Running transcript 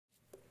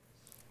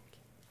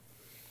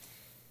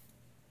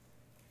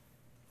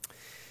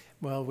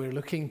Well, we're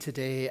looking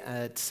today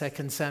at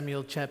 2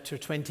 Samuel chapter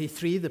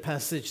 23, the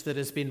passage that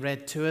has been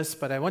read to us,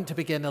 but I want to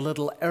begin a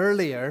little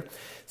earlier,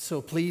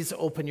 so please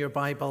open your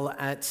Bible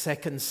at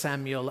 2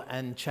 Samuel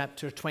and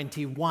chapter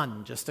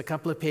 21, just a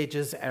couple of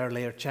pages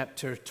earlier,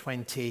 chapter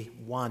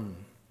 21.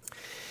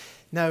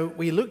 Now,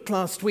 we looked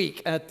last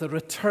week at the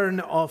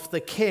return of the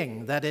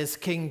king, that is,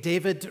 King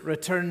David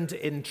returned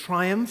in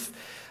triumph.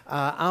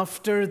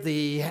 After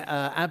the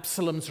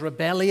Absalom's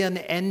rebellion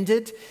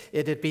ended,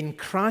 it had been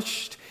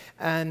crushed.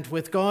 And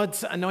with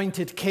God's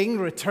anointed king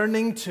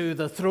returning to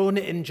the throne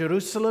in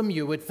Jerusalem,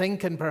 you would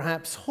think and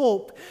perhaps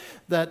hope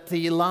that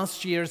the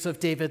last years of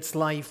David's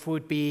life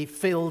would be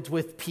filled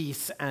with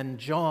peace and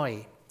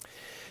joy.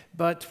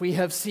 But we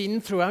have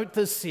seen throughout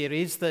this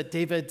series that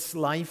David's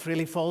life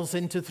really falls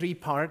into three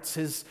parts: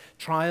 his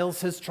trials,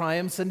 his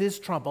triumphs, and his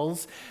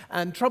troubles.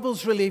 And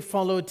troubles really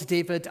followed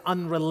David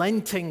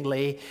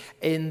unrelentingly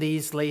in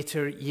these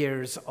later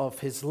years of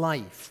his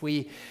life.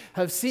 We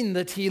have seen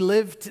that he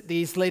lived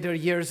these later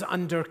years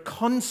under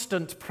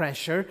constant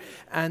pressure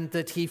and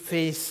that he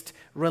faced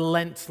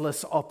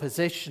relentless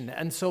opposition.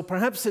 And so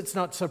perhaps it's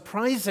not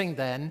surprising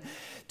then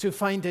to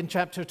find in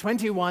chapter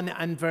 21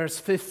 and verse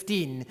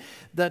 15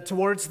 that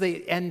towards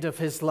the end of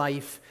his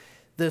life,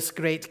 this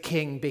great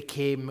king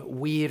became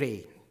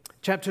weary.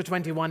 Chapter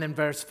 21 and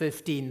verse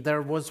 15,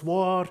 there was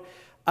war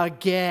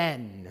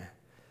again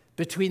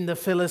between the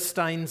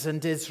Philistines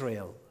and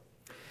Israel.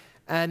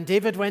 And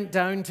David went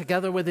down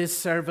together with his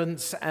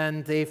servants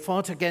and they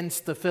fought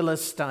against the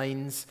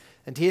Philistines.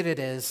 And here it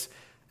is,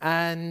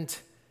 and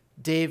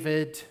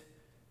David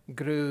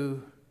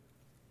grew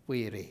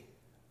weary.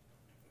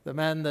 The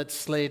man that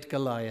slayed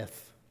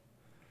Goliath,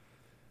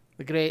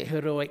 the great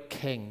heroic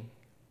king,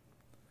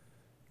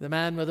 the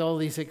man with all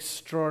these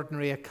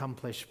extraordinary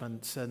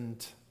accomplishments,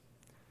 and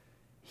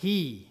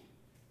he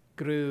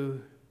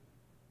grew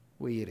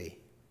weary.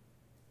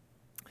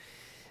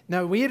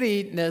 Now,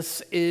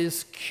 weariness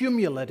is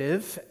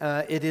cumulative.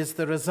 It is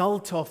the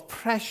result of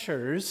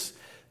pressures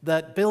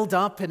that build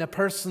up in a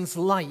person's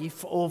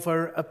life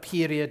over a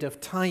period of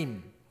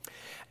time.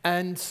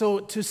 And so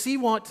to see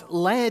what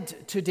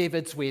led to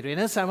David's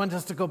weariness, I want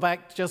us to go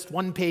back just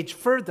one page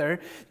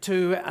further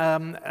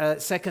to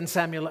 2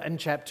 Samuel and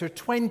chapter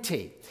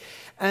 20.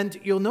 And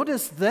you'll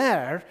notice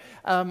there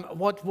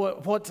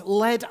what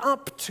led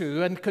up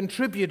to and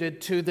contributed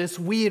to this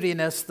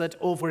weariness that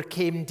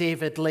overcame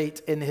David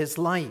late in his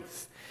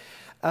life.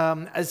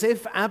 As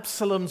if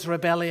Absalom's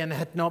rebellion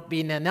had not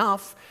been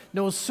enough,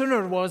 no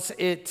sooner was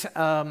it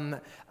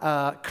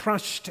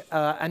crushed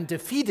and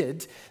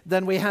defeated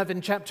than we have in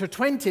chapter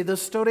 20 the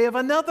story of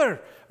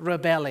another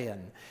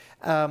rebellion.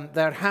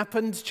 There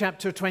happened,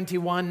 chapter 20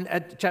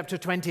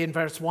 in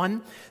verse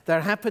 1, there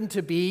happened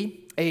to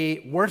be a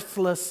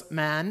worthless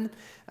man,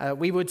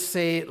 we would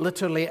say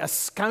literally a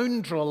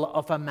scoundrel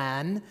of a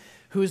man,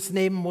 whose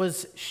name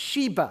was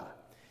Sheba.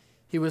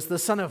 He was the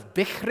son of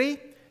Bichri,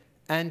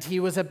 and he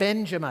was a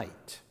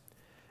Benjamite.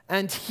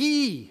 And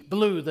he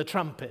blew the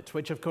trumpet,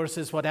 which of course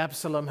is what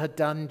Absalom had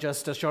done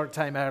just a short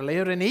time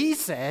earlier. And he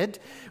said,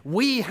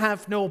 "We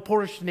have no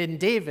portion in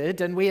David,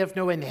 and we have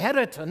no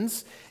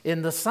inheritance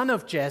in the son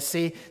of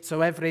Jesse,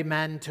 so every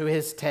man to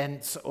his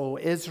tents, O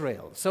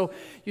Israel." So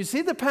you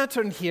see the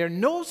pattern here.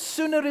 No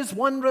sooner is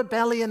one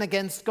rebellion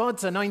against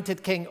God's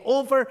anointed king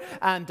over,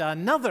 and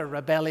another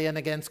rebellion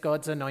against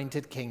God's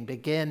anointed king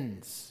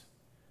begins.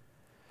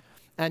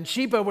 And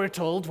Sheba, we're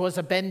told, was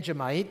a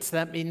Benjamite.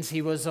 That means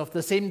he was of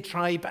the same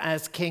tribe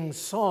as King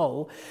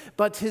Saul.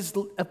 But his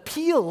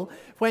appeal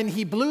when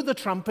he blew the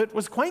trumpet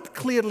was quite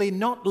clearly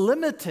not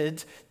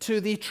limited to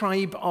the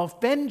tribe of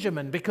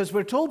Benjamin, because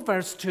we're told,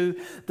 verse 2,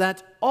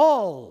 that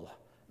all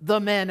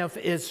the men of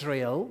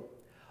Israel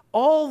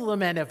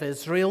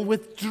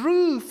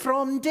withdrew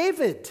from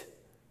David.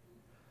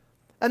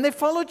 And they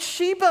followed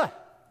Sheba,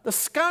 the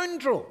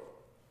scoundrel,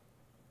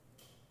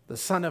 the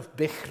son of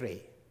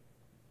Bichri.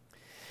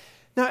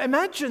 Now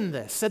imagine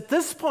this, at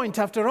this point,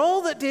 after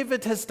all that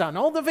David has done,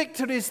 all the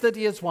victories that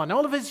he has won,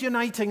 all of his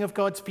uniting of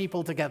God's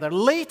people together,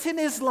 late in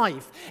his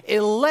life,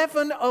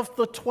 11 of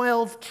the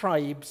 12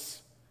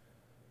 tribes,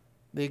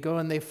 they go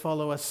and they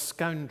follow a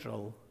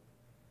scoundrel,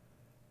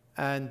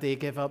 and they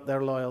give up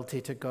their loyalty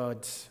to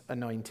God's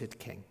anointed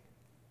king.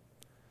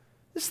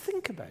 Just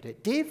think about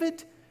it.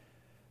 David,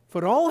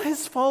 for all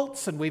his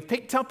faults, and we've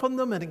picked up on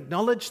them and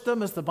acknowledged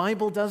them as the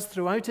Bible does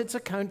throughout its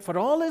account, for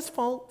all his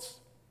faults,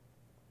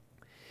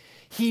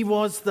 he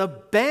was the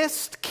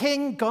best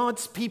king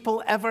God's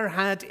people ever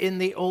had in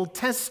the Old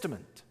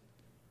Testament.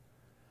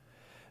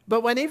 But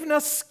when even a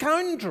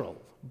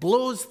scoundrel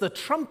blows the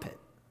trumpet,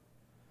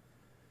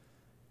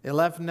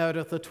 11 out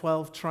of the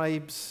 12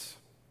 tribes,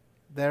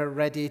 they're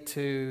ready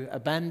to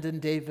abandon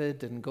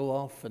David and go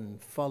off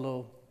and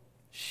follow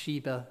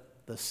Sheba,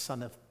 the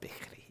son of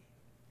Bichri.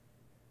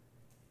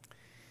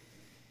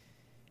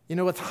 You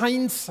know, with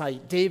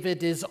hindsight,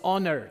 David is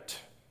honored,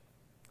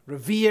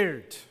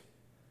 revered,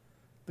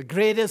 the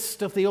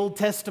greatest of the Old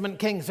Testament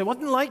kings. It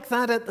wasn't like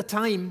that at the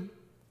time.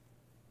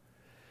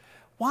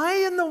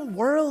 Why in the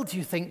world, do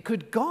you think,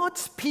 could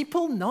God's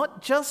people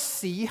not just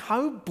see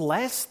how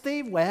blessed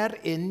they were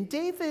in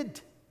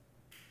David?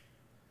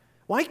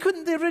 Why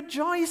couldn't they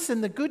rejoice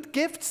in the good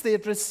gifts they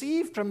had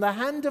received from the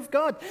hand of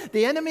God?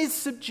 The enemies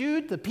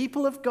subdued, the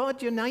people of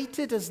God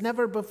united as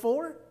never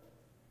before.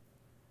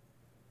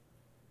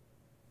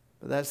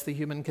 But that's the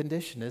human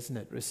condition, isn't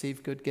it?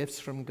 Receive good gifts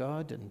from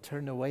God and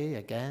turn away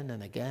again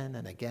and again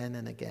and again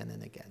and again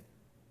and again.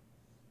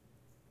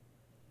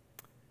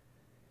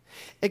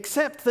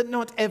 Except that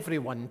not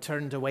everyone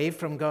turned away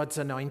from God's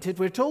anointed.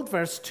 We're told,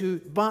 verse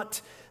 2,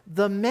 but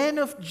the men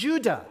of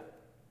Judah,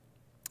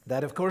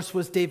 that of course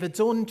was David's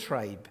own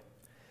tribe,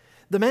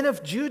 the men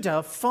of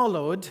Judah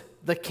followed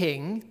the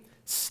king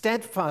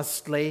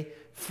steadfastly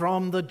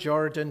from the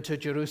Jordan to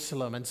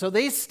Jerusalem. And so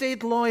they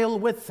stayed loyal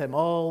with him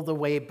all the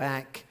way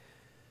back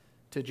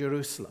to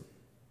Jerusalem.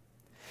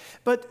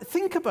 But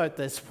think about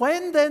this.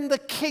 When then the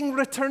king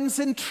returns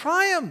in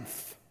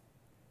triumph,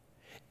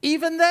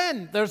 even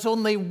then, there's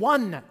only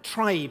one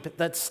tribe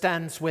that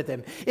stands with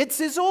him. It's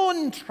his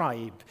own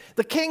tribe.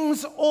 The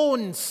king's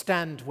own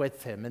stand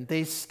with him, and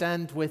they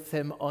stand with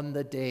him on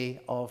the day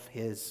of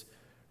his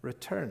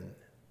return.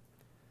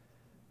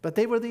 But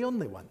they were the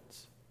only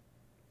ones.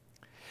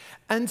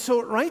 And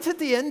so right at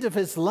the end of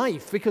his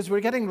life, because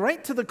we're getting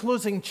right to the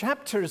closing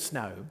chapters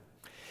now,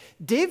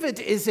 David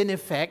is in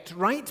effect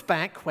right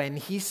back where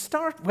he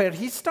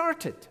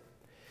started.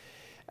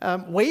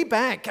 Way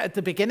back at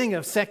the beginning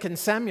of 2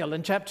 Samuel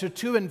in chapter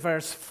 2 and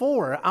verse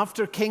 4,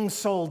 after King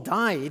Saul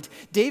died,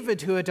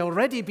 David, who had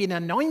already been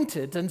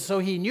anointed, and so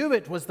he knew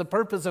it was the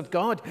purpose of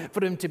God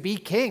for him to be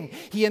king,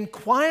 he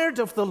inquired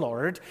of the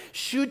Lord,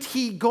 should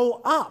he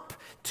go up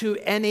to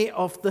any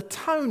of the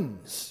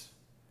towns?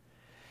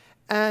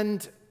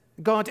 And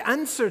God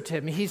answered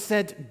him. He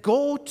said,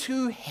 go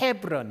to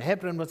Hebron.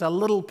 Hebron was a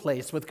little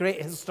place with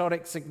great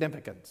historic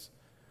significance.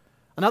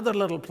 Another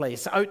little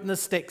place out in the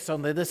sticks,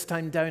 only this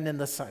time down in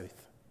the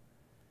south.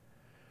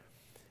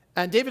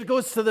 And David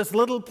goes to this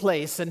little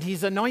place, and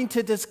he's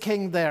anointed as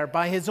king there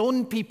by his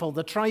own people,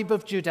 the tribe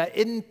of Judah,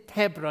 in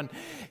Hebron.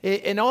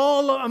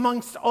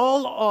 Amongst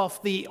all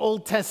of the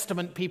Old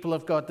Testament people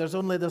of God, there's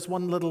only this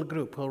one little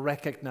group who'll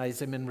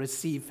recognize him and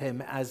receive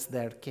him as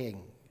their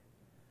king.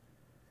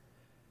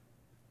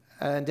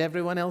 And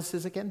everyone else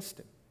is against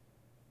him.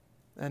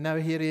 And now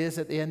here he is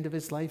at the end of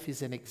his life.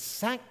 He's in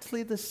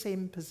exactly the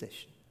same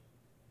position.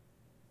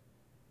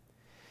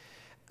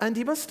 And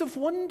he must have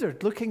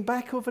wondered, looking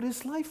back over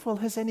his life, well,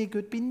 has any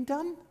good been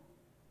done?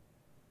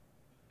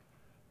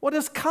 What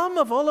has come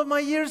of all of my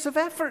years of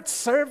effort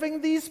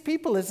serving these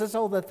people? Is this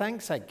all the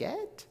thanks I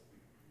get?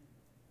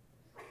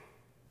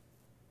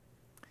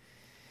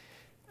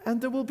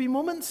 And there will be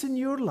moments in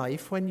your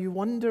life when you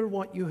wonder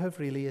what you have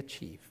really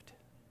achieved.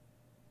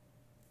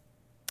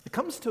 It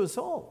comes to us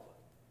all.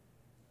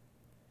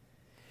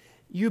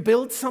 You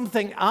build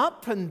something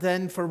up, and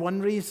then for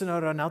one reason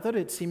or another,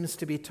 it seems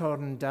to be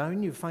torn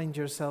down. You find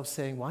yourself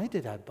saying, why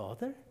did I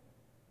bother?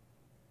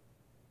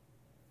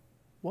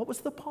 What was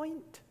the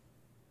point?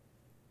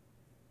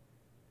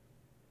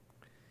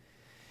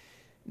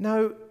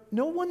 Now,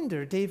 no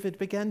wonder David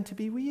began to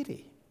be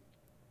weary.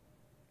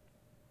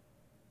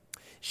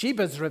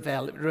 Sheba's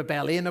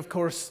rebellion, of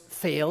course,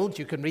 failed.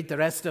 You can read the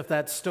rest of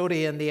that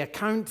story in the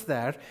account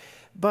there.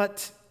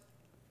 But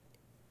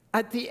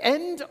at the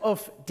end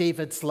of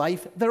David's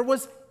life, there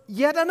was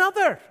yet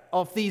another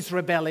of these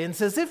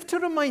rebellions, as if to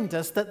remind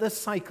us that the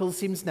cycle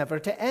seems never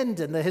to end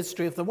in the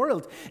history of the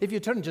world. If you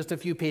turn just a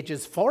few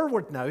pages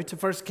forward now to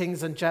 1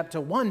 Kings and chapter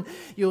 1,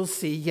 you'll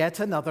see yet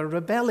another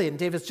rebellion.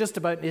 David's just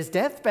about in his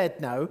deathbed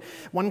now,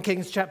 1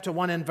 Kings chapter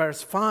 1 and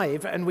verse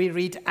 5, and we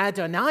read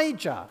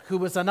Adonijah, who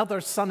was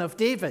another son of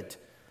David,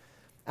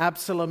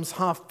 Absalom's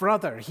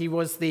half-brother. He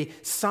was the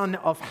son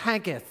of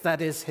Haggith,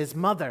 that is his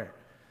mother.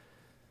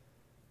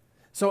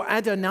 So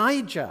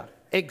Adonijah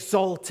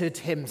exalted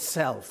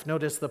himself.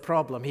 Notice the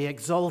problem. He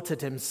exalted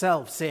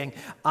himself, saying,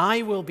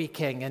 I will be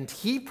king. And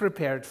he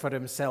prepared for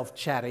himself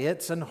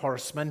chariots and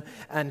horsemen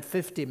and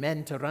 50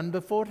 men to run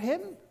before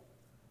him.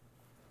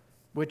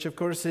 Which, of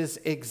course, is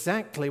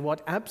exactly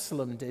what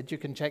Absalom did. You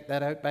can check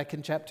that out back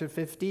in chapter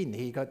 15.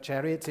 He got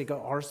chariots, he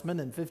got horsemen,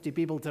 and 50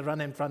 people to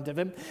run in front of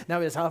him.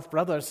 Now his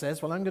half-brother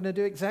says, well, I'm going to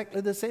do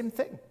exactly the same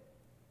thing.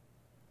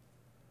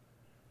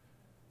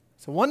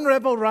 So one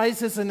rebel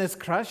rises and is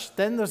crushed.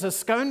 Then there's a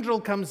scoundrel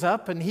comes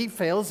up and he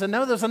fails. And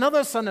now there's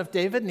another son of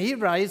David and he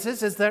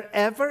rises. Is there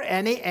ever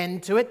any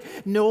end to it?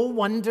 No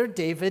wonder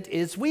David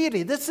is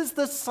weary. This is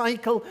the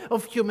cycle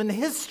of human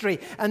history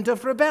and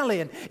of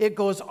rebellion. It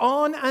goes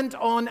on and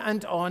on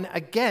and on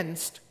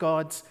against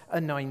God's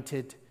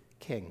anointed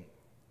king.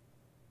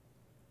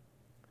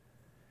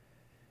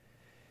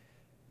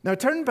 Now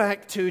turn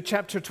back to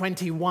chapter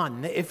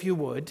 21, if you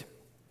would.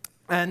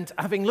 And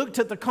having looked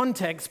at the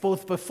context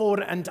both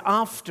before and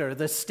after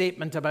this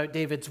statement about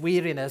David's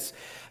weariness,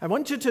 I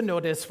want you to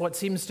notice what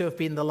seems to have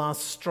been the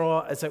last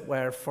straw, as it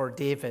were, for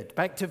David.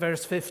 Back to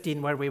verse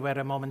 15 where we were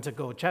a moment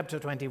ago, chapter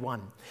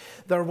 21.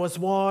 There was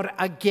war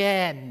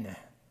again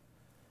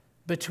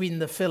between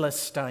the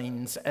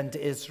Philistines and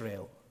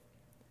Israel.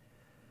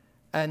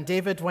 And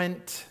David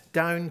went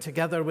down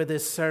together with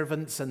his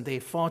servants, and they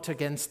fought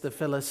against the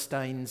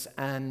Philistines,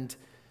 and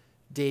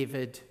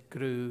David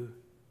grew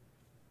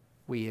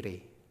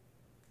weary.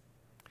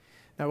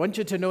 Now, I want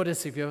you to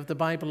notice, if you have the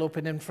Bible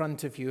open in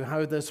front of you,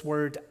 how this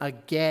word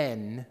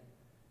again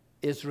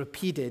is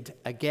repeated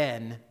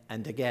again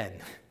and again.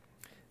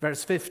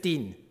 Verse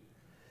 15,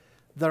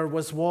 there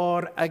was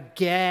war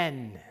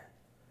again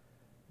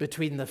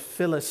between the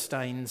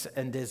Philistines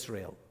and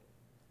Israel.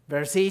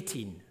 Verse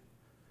 18,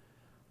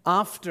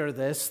 after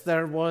this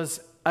there was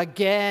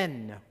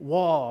again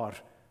war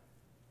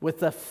with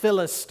the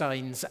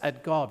Philistines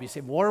at Gob. You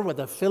say, war with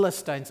the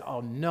Philistines?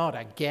 Oh, not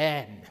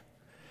again.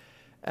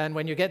 And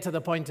when you get to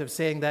the point of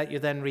saying that, you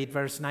then read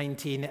verse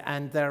 19,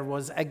 and there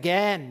was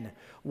again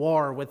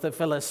war with the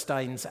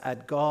Philistines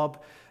at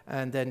Gob.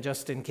 And then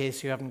just in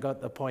case you haven't got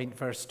the point,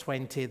 verse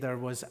 20, there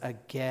was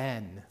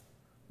again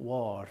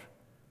war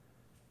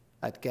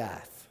at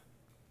Gath.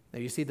 Now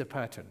you see the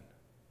pattern.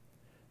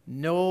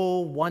 No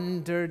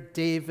wonder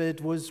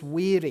David was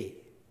weary.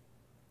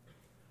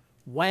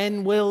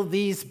 When will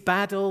these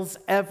battles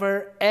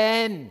ever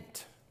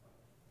end?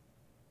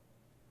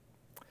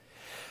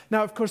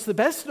 Now, of course, the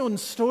best-known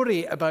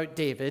story about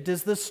David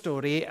is the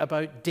story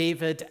about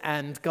David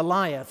and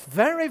Goliath.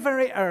 Very,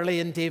 very early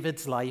in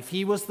David's life,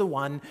 he was the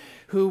one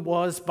who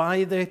was,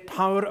 by the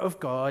power of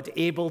God,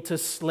 able to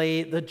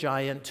slay the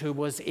giant who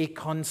was a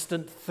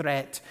constant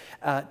threat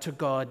to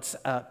God's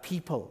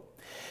people.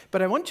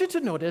 But I want you to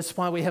notice,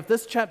 while we have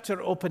this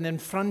chapter open in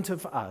front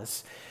of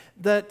us,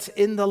 that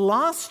in the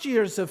last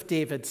years of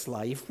David's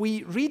life,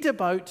 we read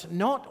about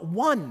not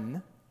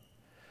one,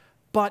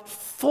 but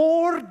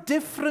 4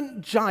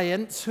 different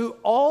giants who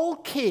all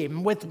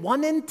came with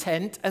one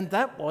intent, and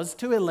that was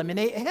to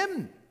eliminate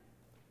him.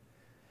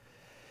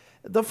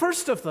 The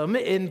first of them,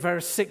 in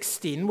verse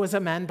 16, was a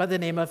man by the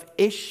name of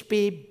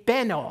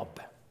Ishbi-Benob,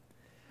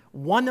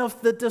 one of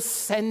the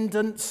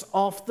descendants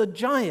of the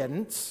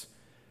giants,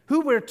 who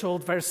we're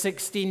told, verse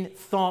 16,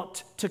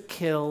 thought to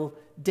kill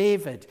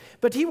David.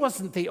 But he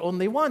wasn't the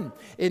only one.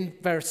 In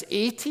verse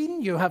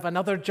 18, you have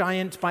another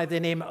giant by the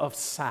name of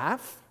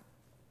Saph.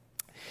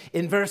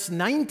 In verse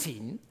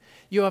 19,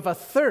 you have a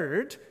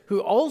third who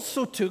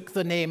also took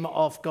the name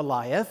of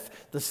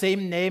Goliath, the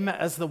same name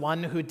as the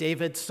one who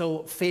David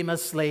so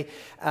famously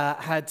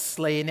had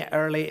slain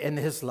early in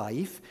his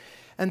life.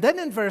 And then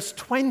in verse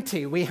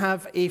 20, we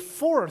have a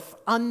fourth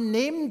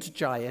unnamed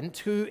giant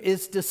who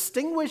is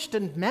distinguished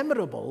and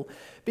memorable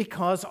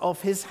because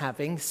of his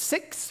having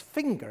 6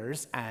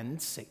 fingers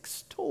and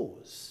 6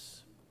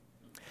 toes.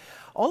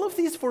 All of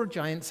these 4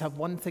 giants have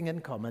one thing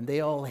in common. They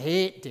all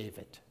hate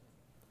David.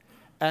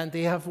 And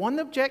they have one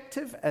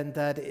objective, and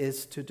that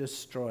is to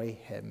destroy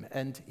him.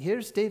 And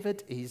here's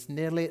David. He's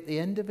nearly at the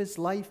end of his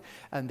life.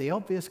 And the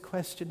obvious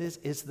question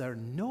is there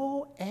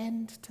no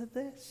end to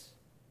this?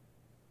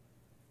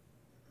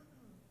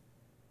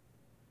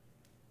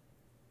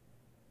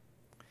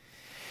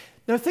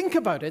 Now think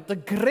about it. The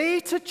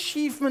great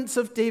achievements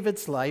of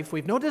David's life,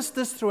 we've noticed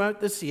this throughout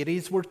the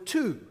series, were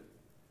 2.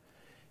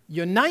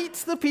 Unite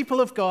the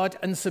people of God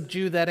and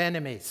subdue their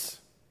enemies.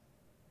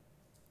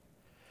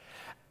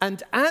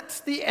 And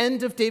at the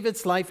end of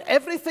David's life,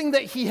 everything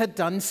that he had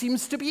done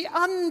seems to be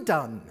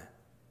undone.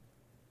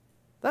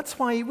 That's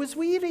why he was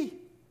weary.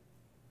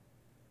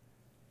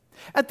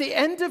 At the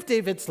end of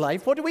David's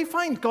life, what do we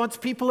find? God's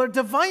people are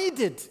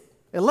divided.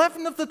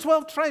 11 of the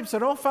 12 tribes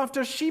are off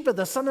after Sheba,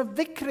 the son of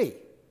Bichri.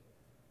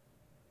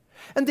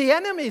 And the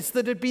enemies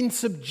that had been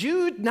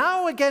subdued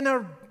now again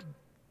are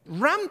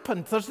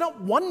rampant. There's not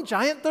one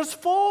giant, there's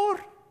 4.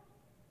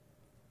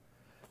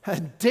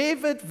 And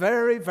David,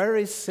 very,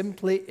 very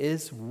simply,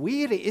 is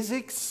weary, is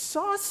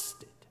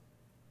exhausted.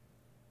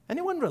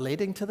 Anyone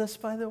relating to this,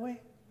 by the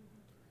way?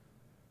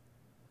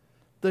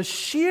 The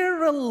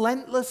sheer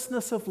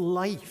relentlessness of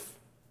life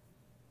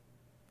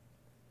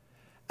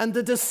and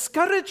the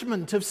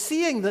discouragement of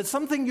seeing that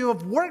something you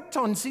have worked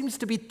on seems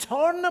to be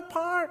torn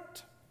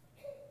apart.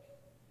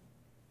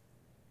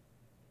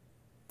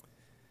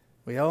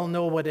 We all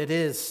know what it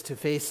is to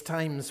face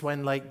times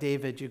when, like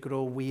David, you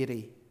grow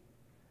weary.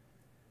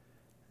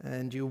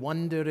 And you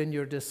wonder in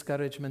your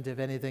discouragement if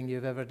anything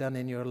you've ever done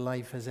in your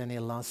life has any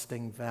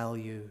lasting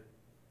value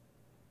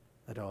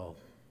at all.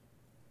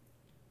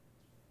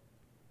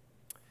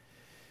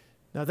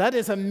 Now that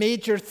is a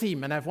major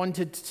theme, and I've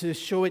wanted to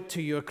show it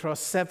to you across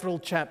several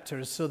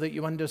chapters so that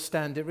you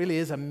understand it really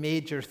is a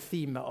major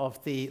theme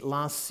of the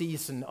last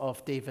season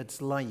of David's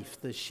life,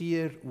 the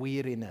sheer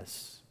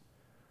weariness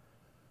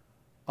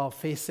of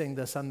facing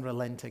this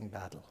unrelenting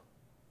battle.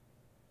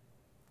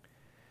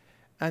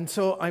 And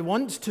so I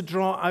want to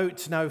draw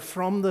out now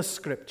from the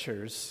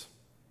scriptures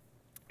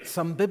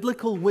some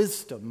biblical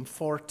wisdom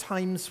for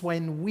times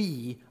when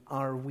we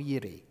are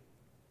weary.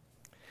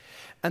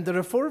 And there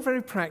are 4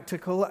 very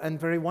practical and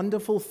very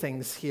wonderful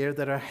things here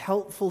that are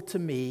helpful to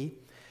me,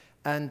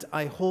 and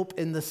I hope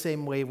in the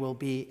same way will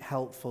be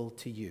helpful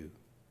to you.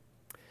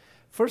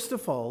 First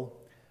of all,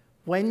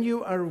 when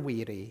you are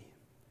weary,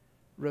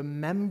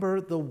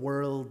 remember the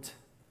world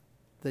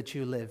that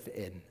you live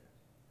in.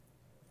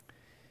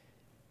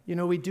 You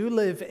know, we do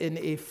live in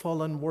a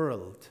fallen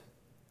world.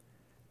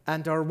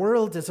 And our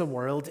world is a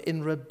world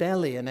in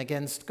rebellion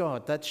against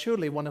God. That's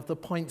surely one of the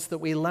points that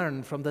we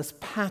learn from this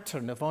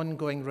pattern of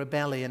ongoing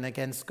rebellion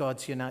against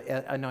God's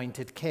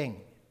anointed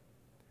king.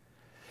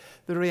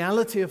 The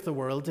reality of the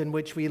world in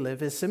which we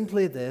live is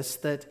simply this,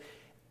 that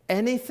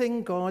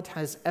anything God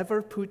has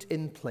ever put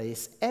in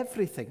place,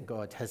 everything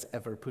God has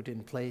ever put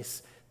in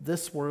place,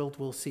 this world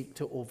will seek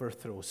to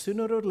overthrow.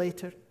 Sooner or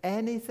later,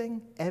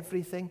 anything,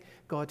 everything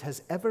God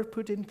has ever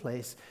put in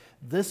place,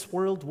 this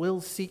world will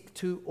seek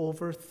to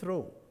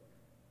overthrow.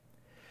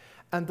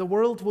 And the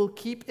world will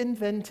keep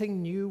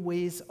inventing new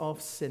ways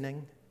of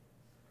sinning.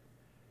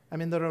 I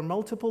mean, there are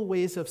multiple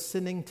ways of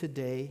sinning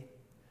today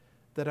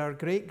that our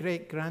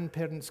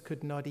great-great-grandparents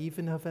could not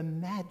even have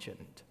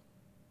imagined.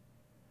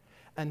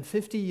 And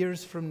 50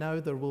 years from now,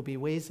 there will be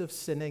ways of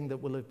sinning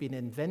that will have been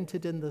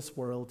invented in this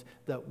world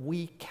that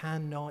we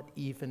cannot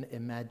even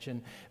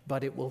imagine,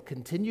 but it will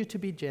continue to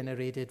be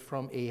generated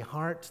from a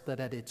heart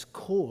that at its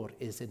core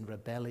is in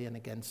rebellion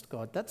against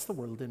God. That's the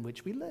world in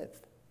which we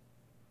live.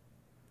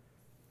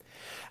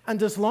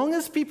 And as long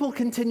as people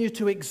continue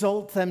to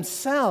exalt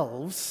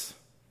themselves,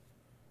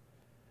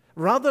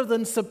 rather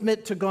than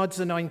submit to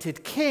God's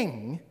anointed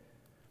king,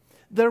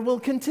 there will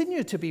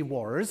continue to be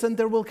wars, and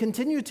there will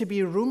continue to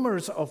be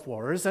rumors of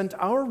wars, and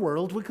our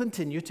world will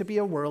continue to be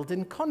a world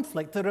in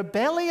conflict. The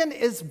rebellion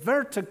is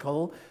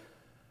vertical,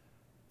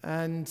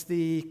 and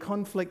the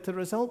conflict that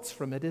results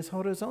from it is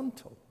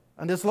horizontal.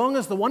 And as long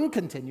as the one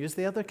continues,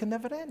 the other can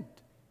never end.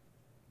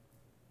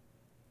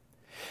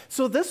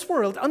 So this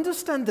world,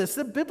 understand this,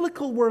 the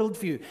biblical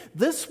worldview,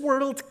 this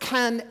world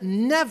can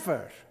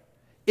never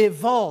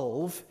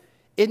evolve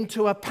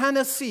into a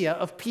panacea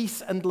of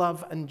peace and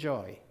love and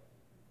joy.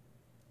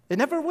 It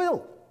never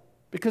will,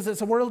 because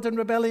it's a world in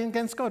rebellion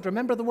against God.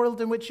 Remember the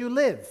world in which you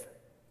live.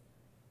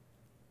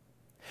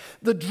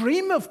 The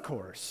dream, of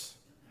course,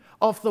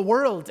 of the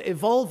world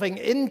evolving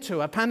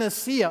into a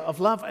panacea of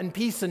love and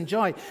peace and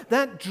joy,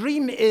 that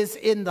dream is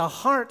in the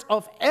heart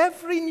of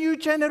every new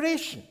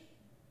generation.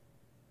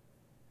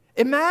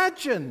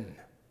 Imagine.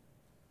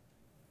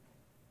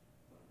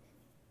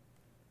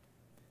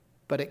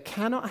 But it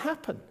cannot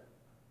happen.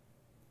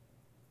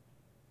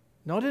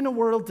 Not in a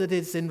world that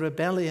is in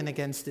rebellion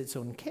against its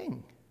own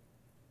king.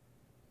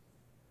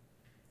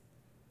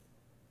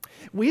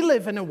 We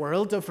live in a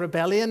world of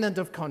rebellion and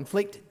of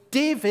conflict.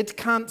 David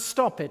can't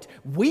stop it.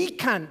 We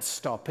can't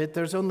stop it.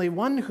 There's only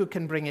one who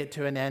can bring it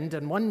to an end,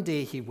 and one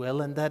day he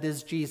will, and that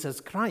is Jesus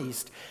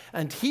Christ.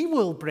 And he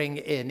will bring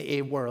in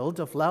a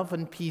world of love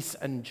and peace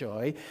and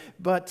joy,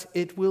 but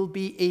it will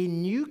be a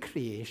new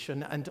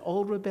creation, and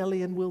all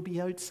rebellion will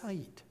be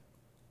outside.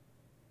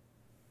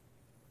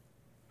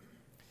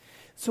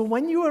 So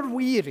when you are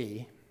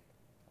weary,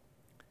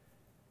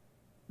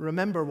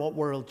 remember what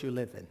world you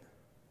live in.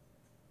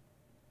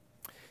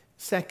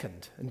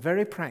 Second, and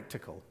very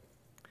practical,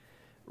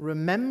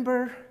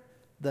 remember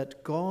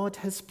that God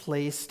has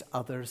placed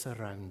others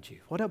around you.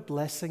 What a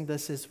blessing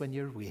this is when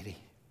you're weary.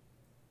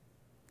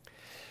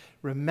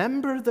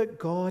 Remember that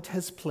God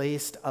has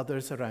placed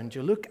others around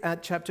you. Look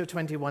at chapter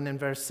 21 and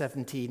verse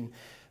 17.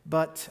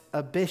 But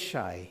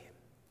Abishai,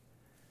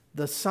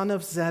 the son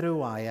of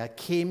Zeruiah,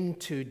 came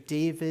to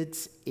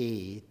David's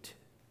aid,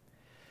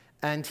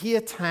 and he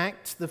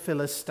attacked the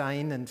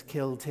Philistine and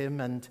killed him.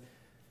 And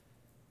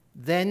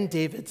then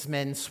David's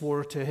men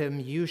swore to him,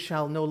 "You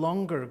shall no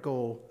longer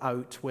go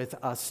out with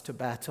us to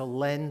battle,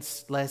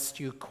 lest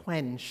you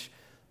quench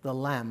the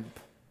lamp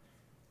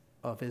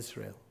of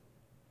Israel."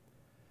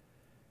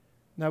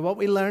 Now, what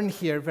we learn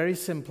here very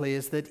simply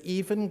is that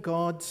even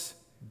God's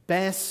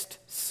best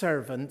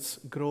servants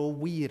grow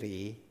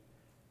weary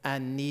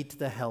and need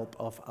the help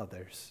of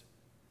others.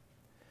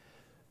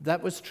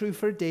 That was true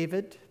for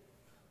David,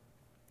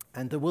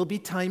 and there will be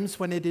times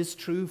when it is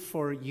true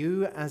for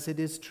you as it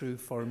is true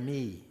for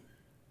me.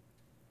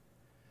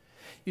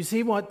 You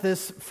see what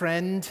this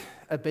friend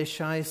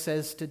Abishai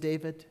says to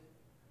David?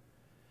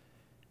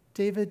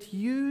 David,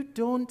 you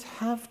don't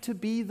have to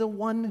be the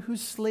one who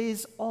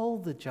slays all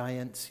the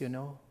giants, you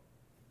know.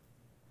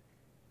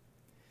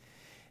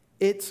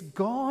 It's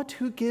God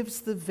who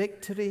gives the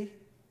victory,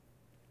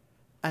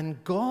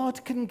 and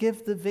God can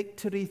give the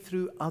victory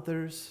through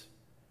others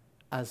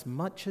as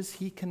much as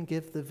he can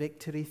give the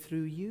victory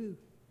through you.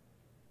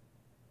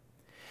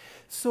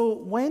 So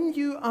when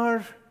you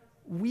are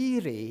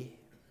weary,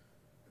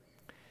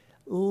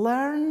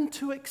 learn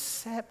to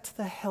accept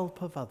the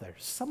help of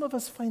others. Some of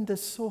us find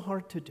this so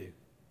hard to do.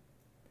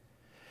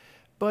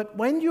 But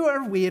when you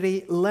are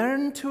weary,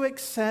 learn to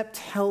accept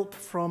help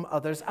from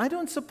others. I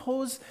don't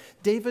suppose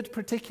David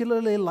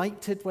particularly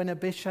liked it when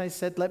Abishai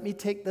said, "Let me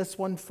take this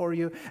one for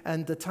you,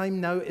 and the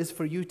time now is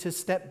for you to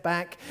step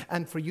back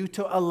and for you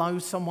to allow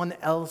someone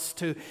else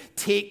to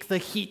take the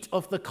heat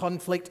of the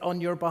conflict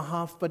on your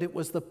behalf." But it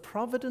was the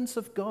providence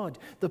of God,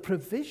 the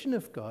provision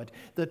of God,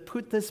 that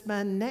put this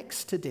man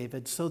next to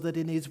David so that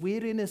in his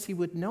weariness he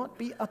would not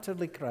be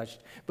utterly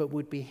crushed, but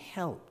would be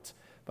helped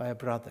by a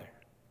brother,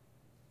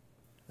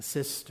 a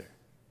sister,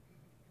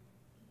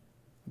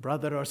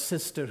 brother or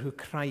sister who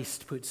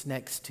Christ puts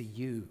next to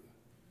you.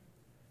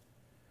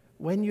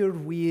 When you're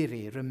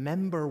weary,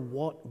 remember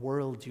what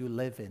world you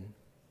live in.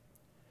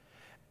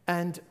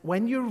 And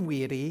when you're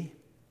weary,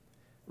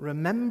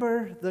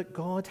 remember that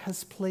God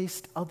has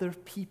placed other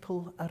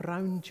people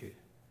around you.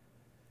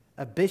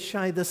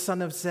 Abishai, the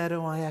son of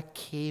Zeruiah,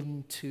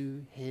 came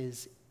to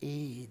his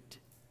aid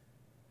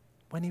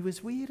when he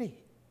was weary.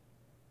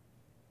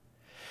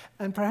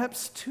 And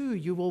perhaps, too,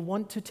 you will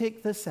want to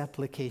take this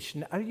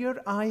application. Are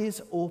your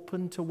eyes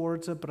open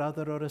towards a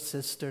brother or a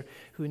sister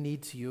who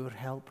needs your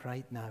help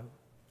right now?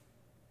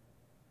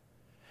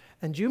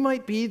 And you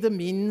might be the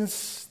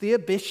means, the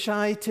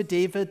Abishai to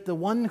David, the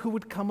one who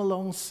would come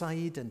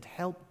alongside and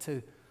help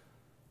to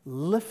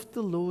lift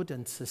the load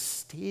and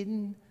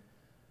sustain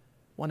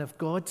one of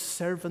God's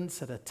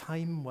servants at a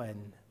time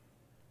when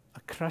a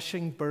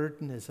crushing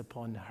burden is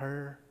upon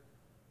her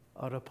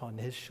or upon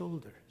his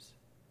shoulders.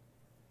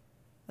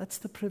 That's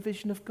the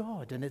provision of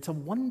God, and it's a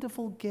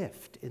wonderful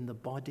gift in the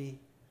body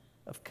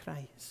of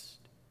Christ.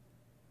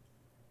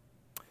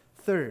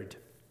 Third,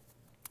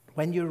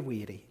 when you're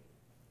weary,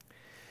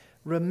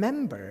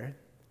 remember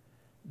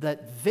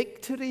that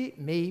victory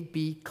may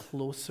be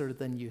closer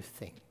than you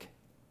think.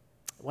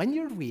 When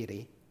you're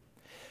weary,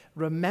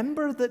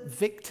 remember that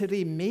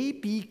victory may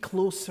be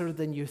closer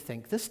than you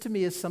think. This to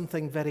me is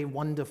something very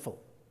wonderful.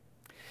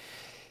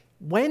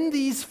 When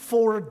these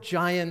 4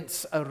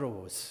 giants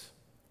arose,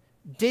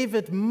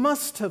 David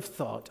must have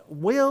thought,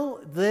 will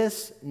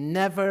this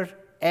never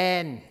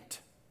end?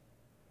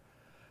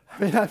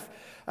 I mean,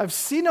 I've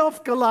seen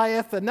off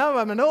Goliath, and now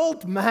I'm an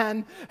old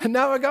man, and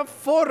now I got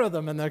 4 of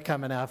them, and they're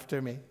coming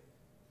after me.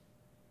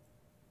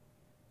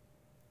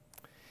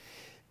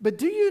 But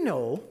do you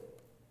know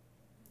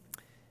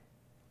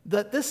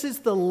that this is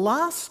the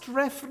last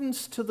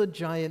reference to the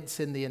giants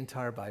in the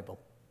entire Bible?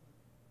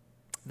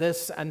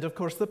 This, and of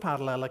course the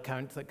parallel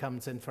account that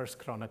comes in 1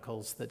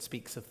 Chronicles that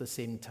speaks of the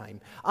same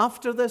time.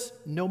 After this,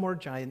 no more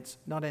giants,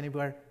 not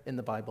anywhere in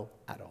the Bible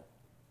at all.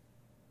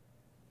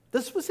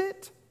 This was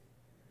it.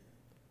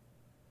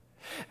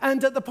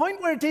 And at the point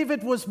where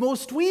David was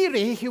most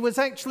weary, he was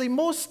actually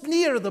most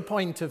near the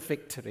point of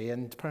victory,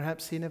 and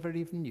perhaps he never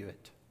even knew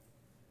it.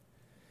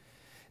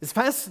 It's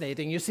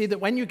fascinating, you see,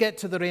 that when you get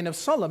to the reign of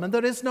Solomon,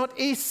 there is not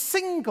a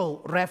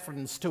single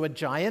reference to a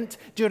giant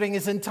during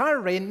his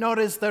entire reign, nor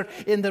is there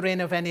in the reign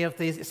of any of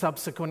the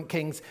subsequent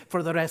kings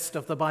for the rest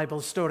of the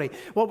Bible story.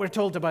 What we're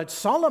told about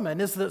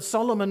Solomon is that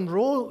Solomon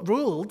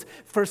ruled,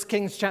 1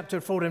 Kings chapter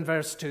 4 and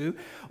verse 2,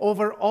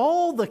 over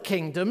all the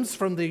kingdoms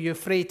from the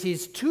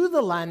Euphrates to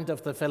the land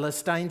of the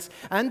Philistines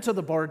and to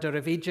the border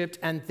of Egypt,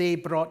 and they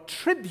brought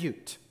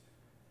tribute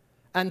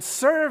and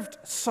served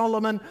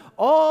Solomon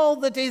all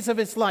the days of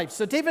his life.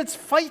 So David's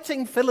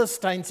fighting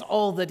Philistines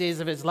all the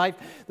days of his life.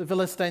 The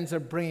Philistines are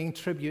bringing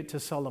tribute to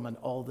Solomon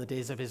all the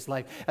days of his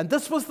life. And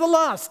this was the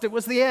last. It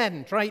was the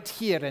end right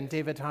here, and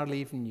David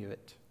hardly even knew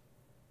it.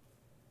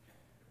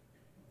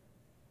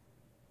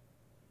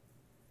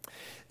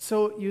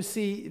 So you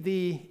see,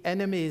 the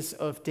enemies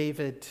of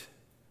David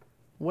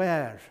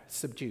were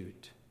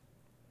subdued.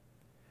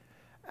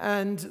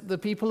 And the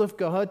people of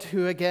God,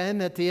 who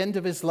again at the end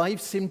of his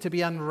life seemed to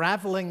be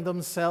unraveling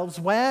themselves,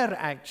 were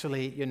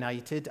actually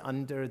united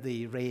under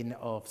the reign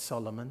of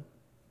Solomon.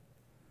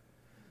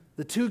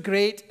 The 2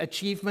 great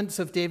achievements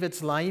of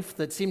David's life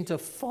that seemed to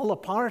fall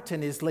apart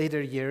in his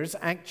later years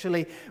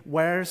actually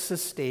were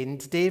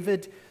sustained.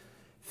 David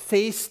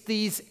faced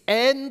these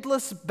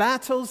endless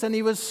battles, and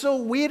he was so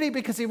weary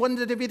because he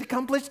wondered if he'd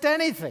accomplished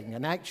anything,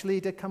 and actually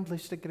he'd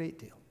accomplished a great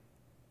deal.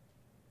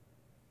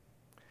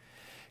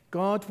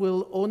 God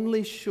will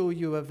only show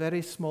you a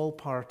very small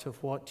part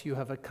of what you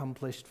have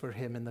accomplished for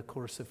him in the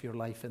course of your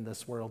life in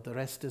this world. The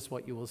rest is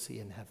what you will see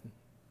in heaven,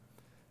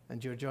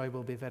 and your joy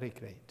will be very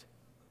great.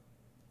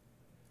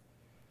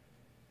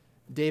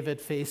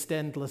 David faced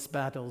endless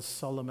battles.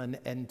 Solomon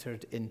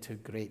entered into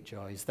great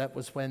joys. That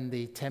was when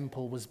the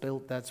temple was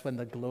built. That's when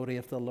the glory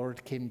of the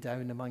Lord came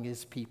down among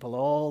his people.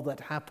 All that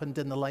happened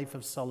in the life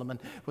of Solomon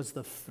was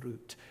the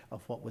fruit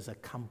of what was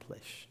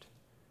accomplished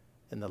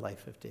in the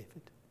life of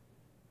David.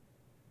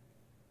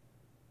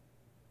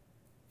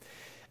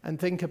 And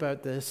think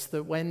about this,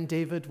 that when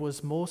David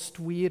was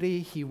most weary,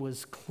 he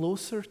was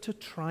closer to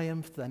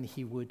triumph than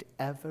he would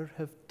ever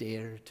have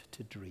dared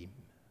to dream.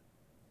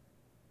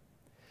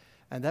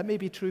 And that may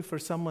be true for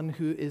someone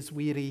who is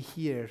weary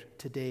here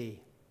today,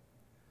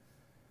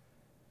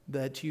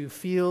 that you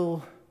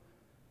feel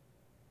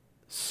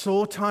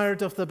so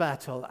tired of the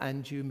battle,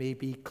 and you may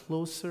be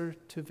closer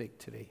to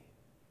victory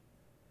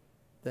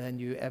than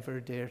you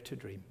ever dare to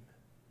dream.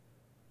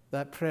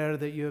 That prayer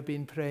that you have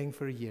been praying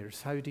for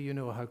years, how do you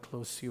know how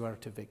close you are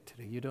to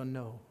victory? You don't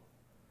know.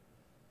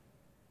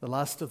 The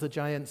last of the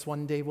giants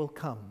one day will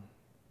come,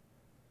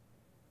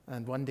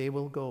 and one day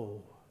will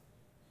go.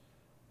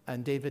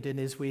 And David in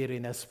his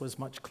weariness was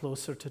much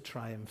closer to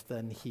triumph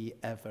than he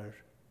ever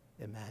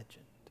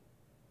imagined.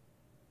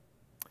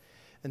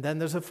 And then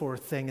there's a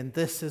 4th thing, and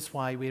this is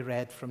why we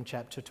read from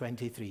chapter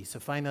 23. So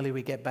finally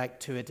we get back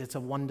to it. It's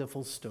a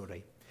wonderful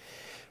story.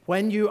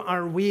 When you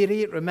are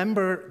weary,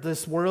 remember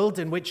this world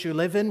in which you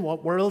live in,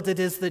 what world it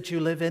is that you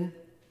live in.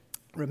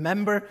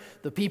 Remember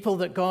the people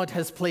that God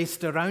has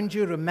placed around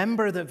you.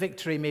 Remember that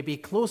victory may be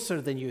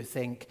closer than you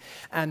think.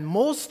 And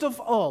most of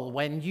all,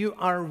 when you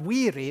are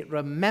weary,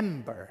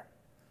 remember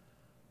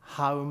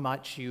how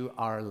much you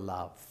are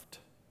loved.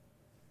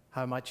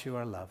 How much you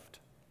are loved.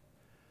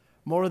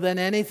 More than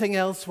anything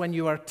else, when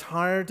you are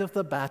tired of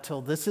the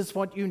battle, this is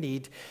what you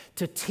need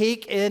to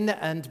take in,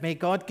 and may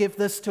God give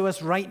this to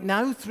us right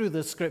now through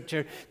the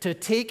Scripture, to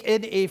take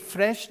in a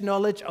fresh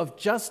knowledge of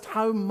just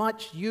how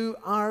much you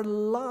are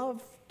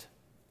loved.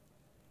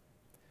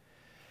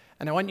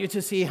 And I want you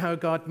to see how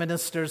God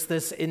ministers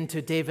this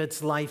into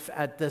David's life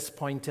at this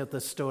point of the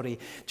story.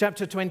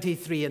 Chapter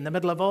 23, in the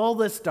middle of all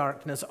this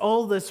darkness,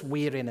 all this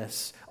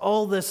weariness,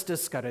 all this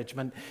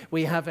discouragement,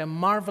 we have a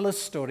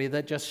marvelous story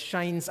that just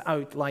shines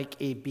out like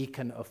a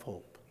beacon of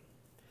hope.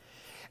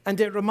 And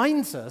it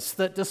reminds us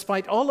that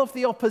despite all of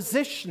the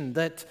opposition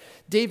that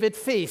David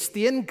faced,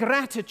 the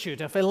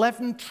ingratitude of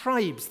 11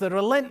 tribes, the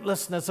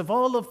relentlessness of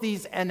all of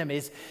these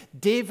enemies,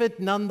 David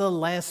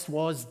nonetheless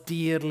was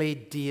dearly,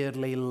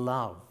 dearly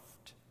loved.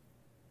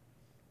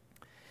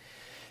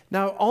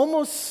 Now,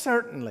 almost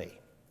certainly,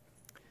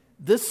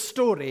 this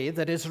story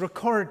that is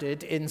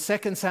recorded in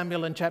 2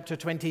 Samuel in chapter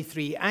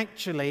 23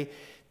 actually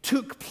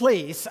took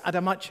place at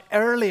a much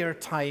earlier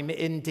time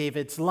in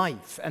David's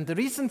life. And the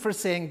reason for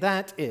saying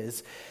that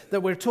is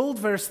that we're told,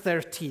 verse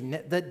 13,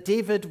 that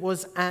David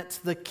was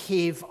at the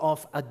cave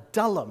of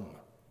Adullam.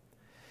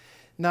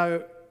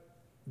 Now,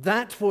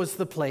 that was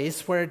the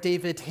place where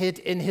David hid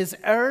in his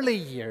early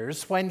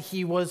years when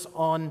he was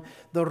on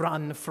the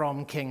run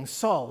from King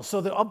Saul. So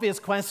the obvious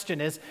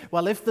question is,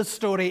 well, if the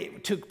story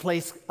took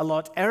place a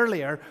lot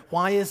earlier,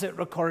 why is it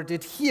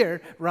recorded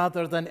here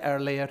rather than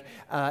earlier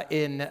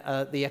in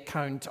the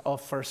account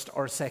of 1st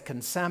or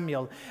 2nd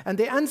Samuel? And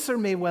the answer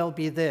may well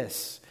be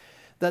this,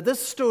 that this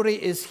story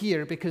is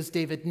here because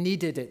David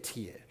needed it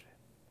here.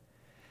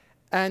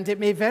 And it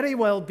may very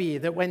well be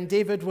that when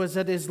David was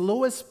at his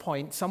lowest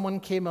point,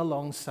 someone came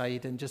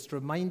alongside and just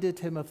reminded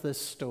him of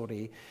this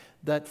story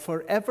that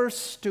forever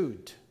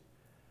stood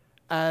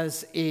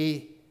as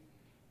an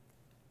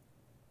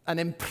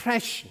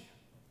impression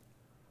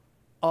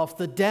of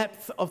the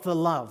depth of the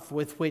love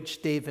with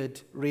which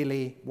David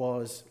really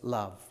was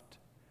loved.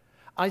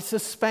 I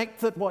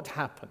suspect that what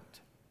happened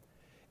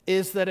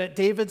is that at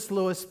David's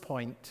lowest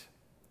point,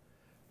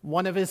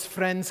 one of his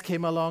friends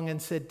came along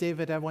and said,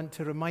 David, I want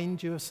to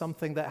remind you of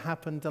something that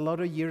happened a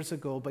lot of years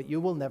ago, but you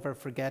will never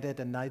forget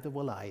it, and neither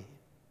will I.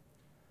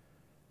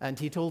 And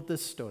he told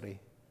this story,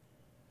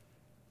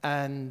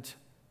 and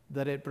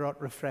that it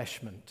brought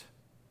refreshment,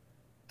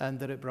 and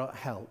that it brought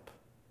help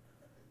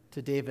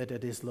to David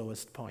at his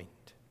lowest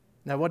point.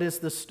 Now, what is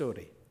the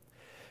story?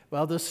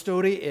 Well, the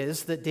story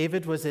is that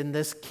David was in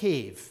this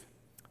cave,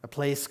 a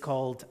place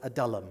called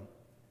Adullam,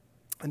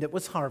 and it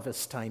was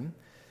harvest time.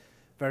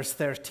 Verse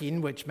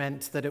 13, which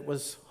meant that it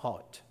was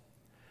hot.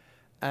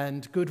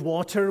 And good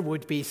water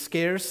would be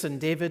scarce, and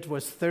David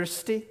was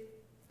thirsty.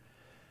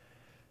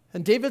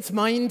 And David's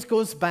mind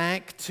goes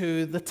back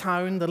to the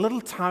town, the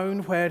little town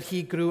where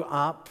he grew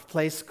up, a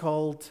place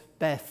called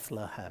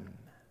Bethlehem.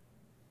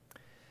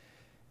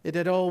 It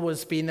had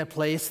always been a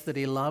place that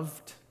he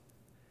loved.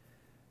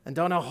 And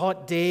on a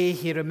hot day,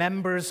 he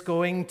remembers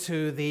going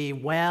to the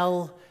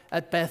well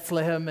at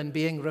Bethlehem and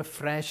being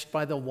refreshed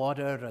by the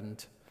water,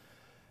 and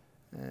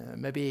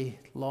maybe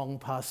long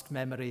past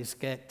memories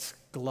get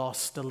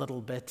glossed a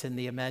little bit in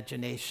the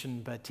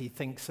imagination, but he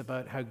thinks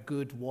about how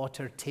good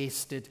water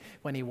tasted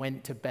when he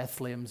went to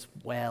Bethlehem's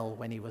well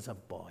when he was a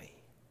boy.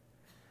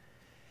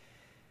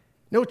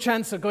 No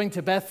chance of going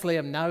to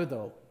Bethlehem now,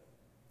 though,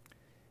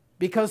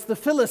 because the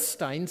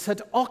Philistines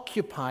had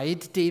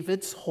occupied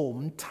David's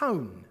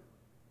hometown.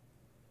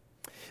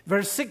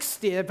 Verse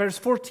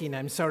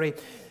 14,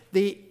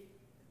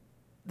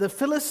 the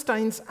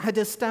Philistines had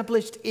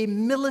established a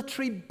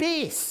military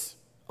base,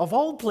 of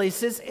all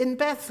places, in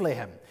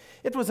Bethlehem.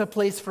 It was a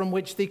place from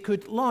which they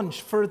could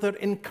launch further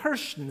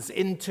incursions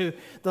into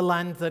the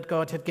land that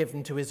God had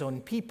given to his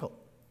own people.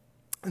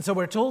 And so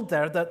we're told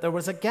there that there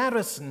was a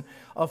garrison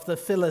of the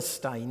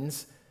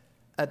Philistines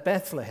at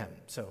Bethlehem.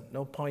 So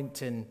no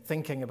point in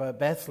thinking about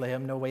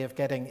Bethlehem, no way of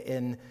getting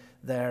in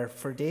there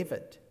for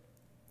David.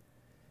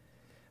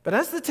 But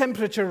as the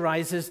temperature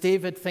rises,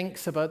 David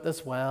thinks about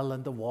this well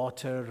and the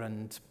water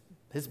and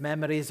his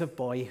memories of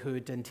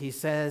boyhood, and he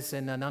says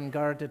in an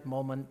unguarded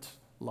moment,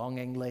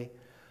 longingly,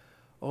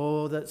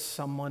 "Oh, that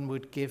someone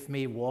would give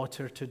me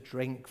water to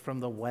drink from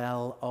the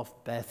well of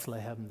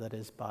Bethlehem that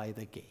is by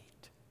the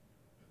gate."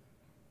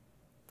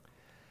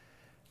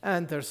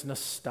 And there's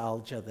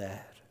nostalgia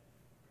there.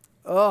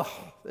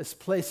 Oh, this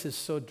place is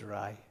so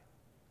dry.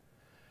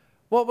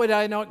 What would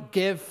I not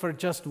give for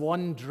just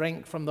one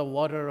drink from the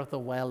water of the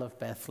well of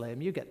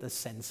Bethlehem? You get the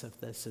sense of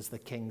this as the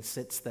king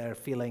sits there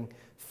feeling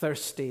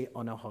thirsty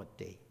on a hot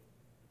day.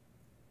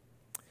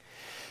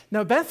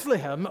 Now,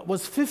 Bethlehem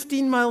was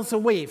 15 miles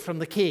away from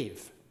the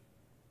cave.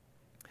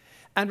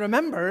 And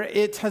remember,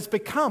 it has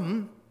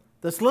become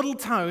this little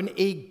town,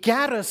 a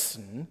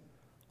garrison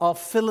of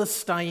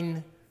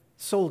Philistine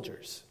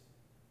soldiers.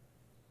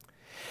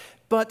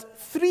 But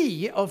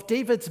 3 of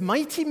David's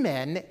mighty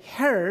men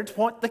heard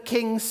what the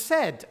king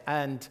said,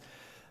 and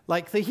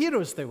like the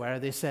heroes they were,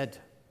 they said,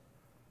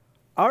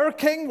 "Our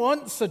king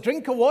wants a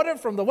drink of water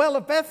from the well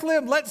of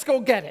Bethlehem, let's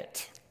go get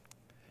it."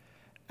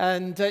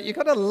 And you've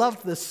got to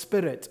love the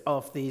spirit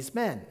of these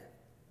men.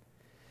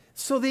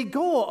 So they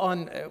go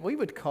on, we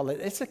would call it,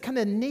 it's a kind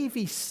of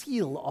Navy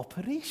SEAL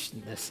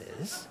operation, this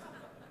is.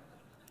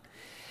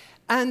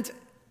 And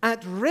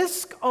at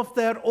risk of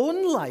their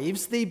own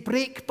lives, they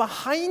break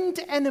behind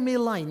enemy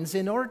lines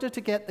in order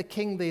to get the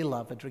king they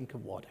love a drink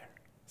of water.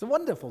 It's a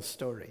wonderful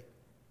story.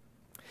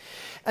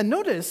 And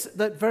notice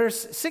that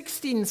verse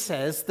 16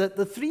 says that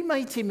the 3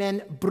 mighty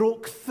men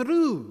broke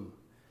through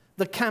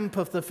the camp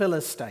of the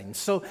Philistines.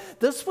 So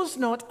this was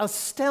not a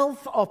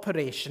stealth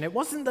operation. It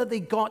wasn't that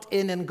they got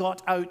in and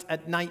got out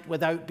at night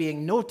without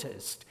being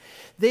noticed.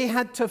 They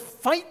had to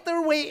fight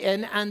their way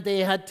in and they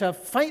had to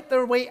fight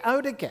their way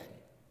out again.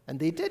 And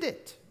they did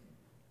it.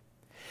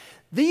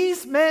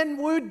 These men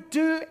would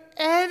do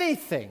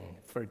anything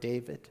for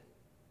David.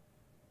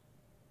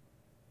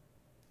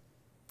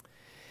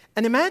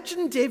 And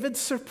imagine David's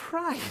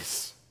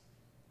surprise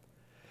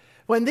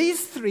when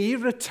these 3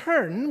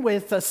 return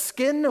with a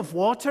skin of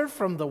water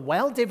from the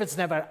well. David's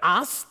never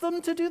asked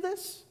them to do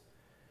this.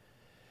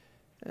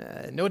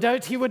 No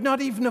doubt he would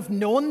not even have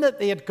known that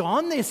they had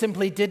gone. They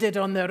simply did it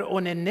on their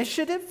own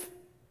initiative.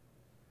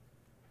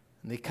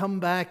 And they come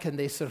back and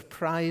they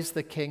surprise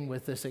the king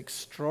with this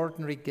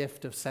extraordinary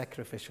gift of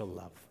sacrificial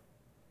love.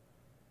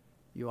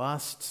 "You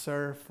asked,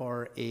 sir,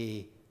 for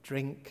a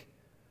drink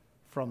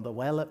from the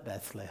well at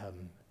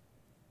Bethlehem.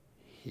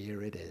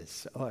 Here it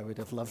is." Oh, I would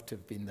have loved to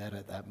have been there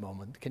at that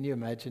moment. Can you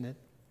imagine it?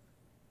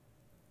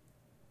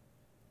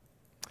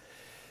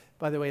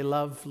 By the way,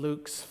 love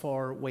looks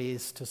for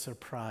ways to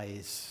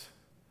surprise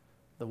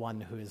the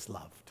one who is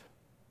loved.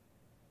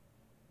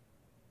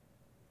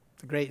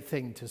 It's a great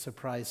thing to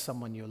surprise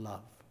someone you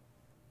love,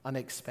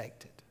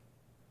 unexpected.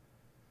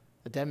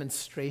 A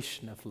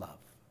demonstration of love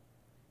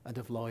and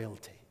of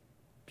loyalty.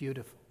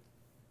 Beautiful.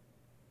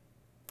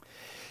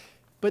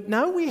 But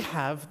now we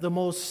have the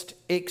most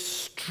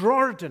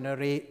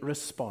extraordinary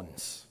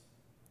response.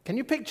 Can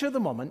you picture the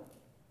moment?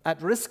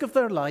 At risk of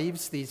their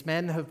lives, these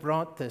men have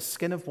brought the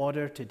skin of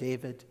water to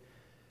David.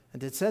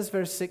 And it says,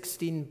 verse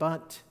 16,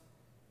 "But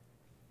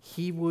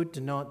he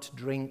would not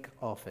drink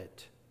of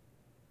it.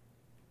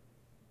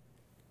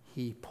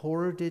 He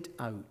poured it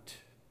out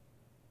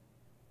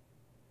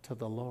to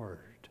the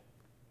Lord."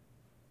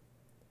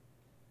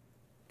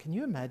 Can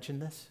you imagine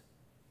this?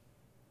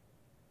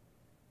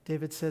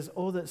 David says,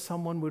 "Oh, that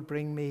someone would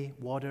bring me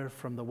water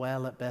from the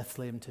well at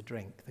Bethlehem to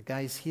drink." The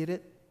guys hear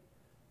it.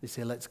 They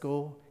say, "Let's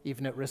go,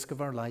 even at risk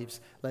of our lives.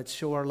 Let's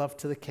show our love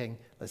to the king.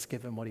 Let's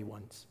give him what he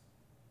wants."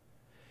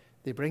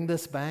 They bring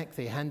this back.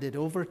 They hand it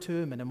over to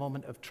him in a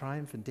moment of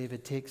triumph, and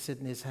David takes it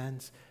in his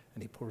hands,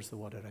 and he pours the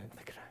water out on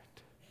the ground.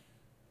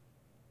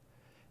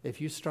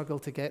 If you struggle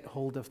to get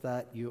hold of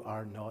that, you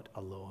are not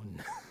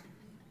alone.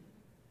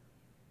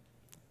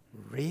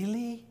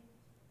 Really?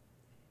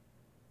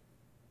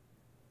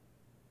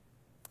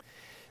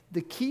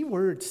 The key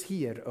words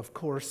here, of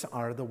course,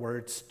 are the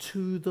words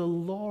 "to the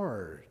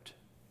Lord."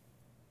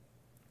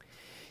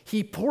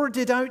 He poured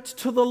it out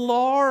to the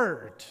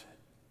Lord.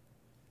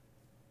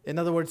 In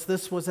other words,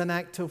 this was an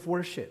act of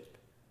worship.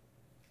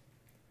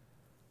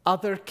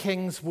 Other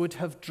kings would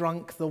have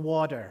drunk the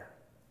water.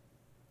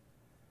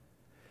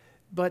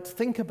 But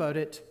think about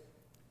it.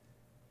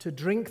 To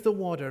drink the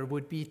water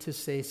would be to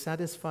say,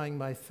 satisfying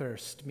my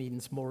thirst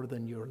means more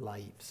than your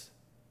lives.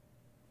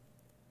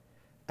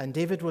 And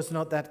David was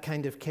not that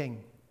kind of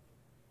king.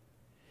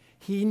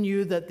 He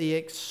knew that the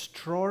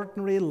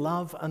extraordinary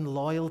love and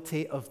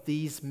loyalty of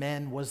these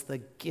men was the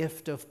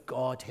gift of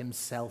God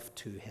himself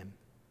to him.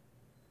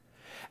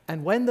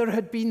 And when there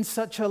had been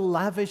such a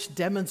lavish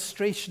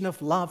demonstration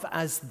of love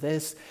as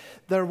this,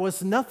 there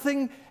was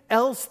nothing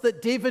else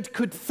that David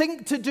could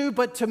think to do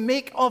but to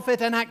make of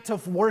it an act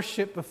of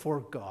worship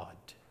before God.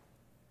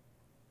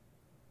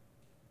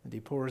 And he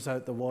pours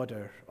out the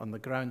water on the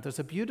ground. There's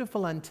a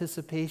beautiful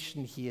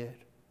anticipation here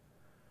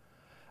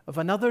of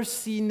another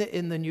scene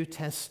in the New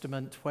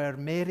Testament where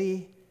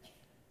Mary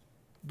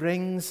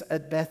brings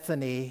at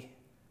Bethany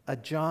a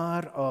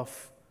jar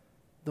of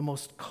the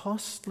most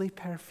costly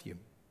perfume.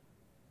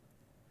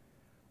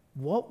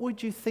 What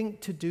would you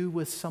think to do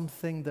with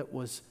something that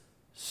was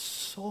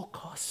so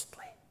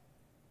costly?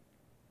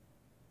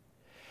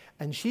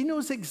 And she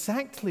knows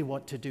exactly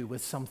what to do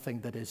with something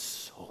that is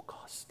so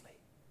costly.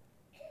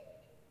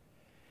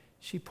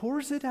 She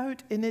pours it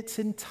out in its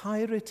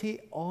entirety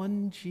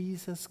on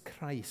Jesus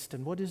Christ.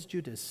 And what does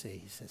Judas say?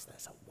 He says,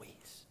 "That's a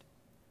waste.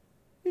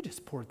 You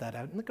just poured that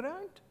out in the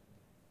ground."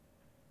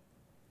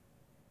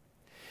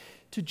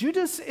 To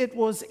Judas, it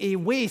was a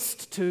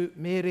waste. To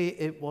Mary,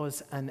 it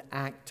was an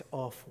act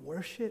of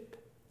worship.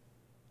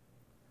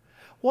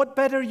 What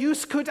better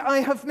use could I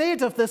have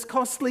made of this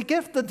costly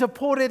gift than to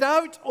pour it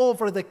out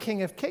over the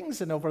King of Kings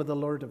and over the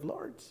Lord of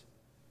Lords?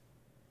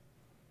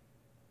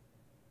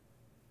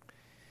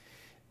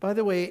 By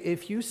the way,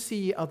 if you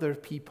see other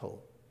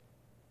people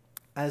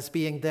as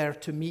being there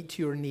to meet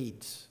your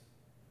needs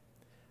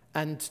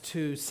and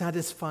to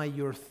satisfy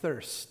your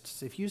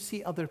thirsts, if you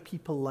see other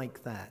people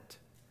like that,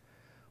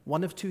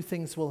 one of two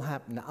things will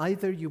happen.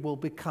 Either you will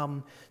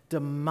become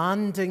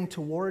demanding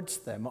towards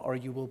them, or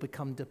you will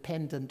become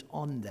dependent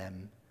on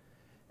them,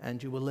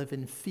 and you will live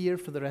in fear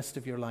for the rest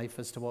of your life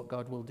as to what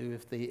God will do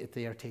if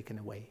they are taken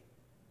away.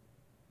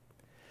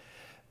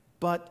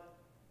 But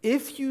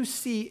if you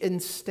see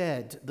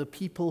instead the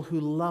people who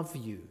love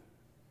you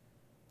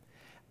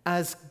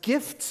as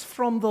gifts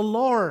from the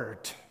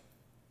Lord,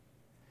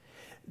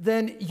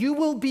 then you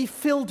will be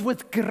filled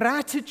with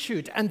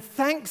gratitude and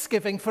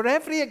thanksgiving for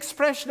every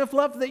expression of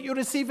love that you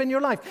receive in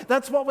your life.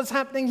 That's what was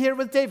happening here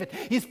with David.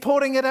 He's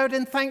pouring it out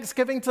in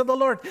thanksgiving to the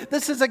Lord.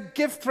 This is a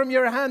gift from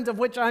your hand of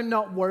which I'm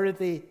not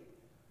worthy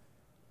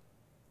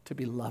to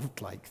be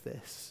loved like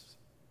this.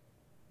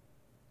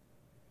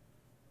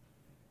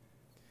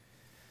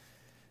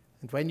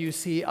 And when you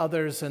see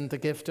others and the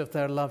gift of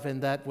their love in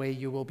that way,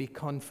 you will be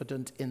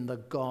confident in the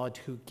God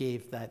who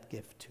gave that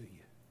gift to you.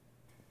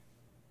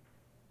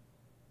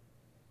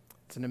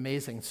 It's an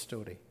amazing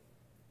story.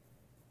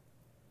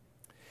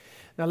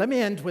 Now, let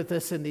me end with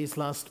this in these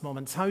last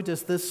moments. How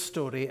does this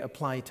story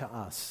apply to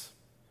us?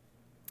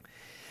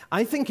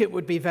 I think it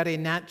would be very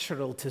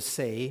natural to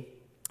say,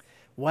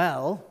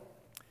 well,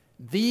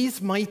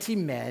 these mighty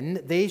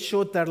men, they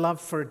showed their love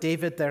for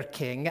David, their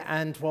king,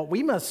 and what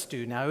we must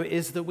do now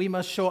is that we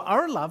must show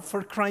our love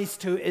for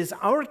Christ, who is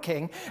our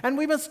king, and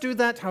we must do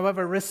that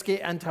however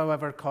risky and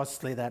however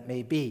costly that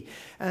may be.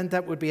 And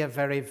that would be a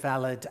very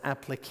valid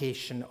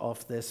application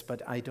of this,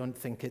 but I don't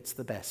think it's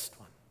the best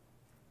one.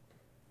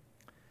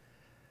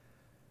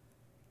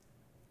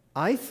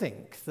 I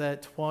think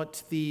that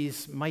what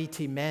these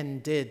mighty men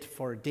did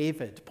for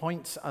David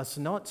points us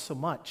not so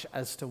much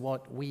as to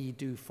what we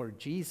do for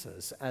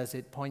Jesus as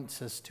it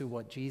points us to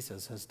what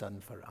Jesus has done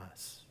for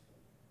us.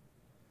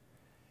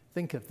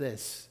 Think of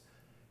this.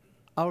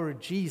 Our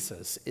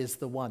Jesus is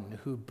the one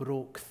who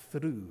broke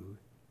through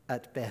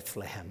at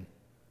Bethlehem.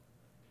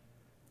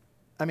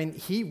 I mean,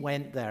 he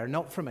went there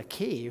not from a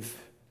cave,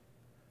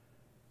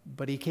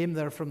 but he came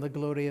there from the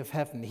glory of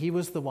heaven. He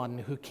was the one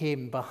who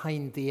came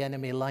behind the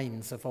enemy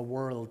lines of a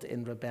world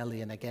in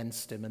rebellion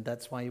against him, and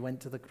that's why he went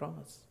to the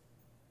cross.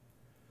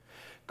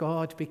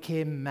 God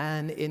became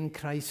man in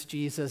Christ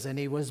Jesus, and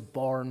he was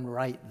born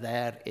right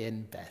there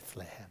in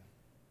Bethlehem.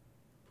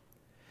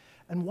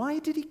 And why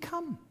did he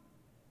come?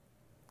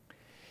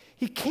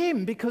 He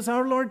came because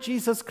our Lord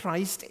Jesus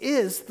Christ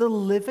is the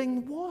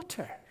living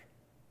water.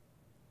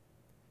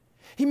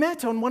 He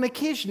met on one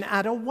occasion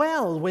at a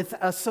well with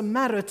a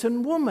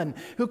Samaritan woman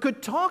who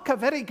could talk a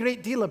very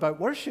great deal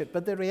about worship,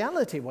 but the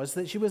reality was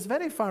that she was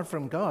very far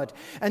from God.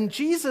 And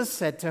Jesus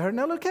said to her,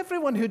 now look,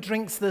 everyone who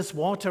drinks this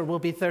water will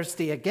be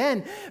thirsty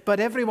again,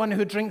 but everyone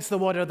who drinks the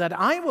water that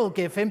I will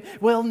give him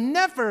will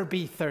never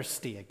be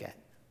thirsty again.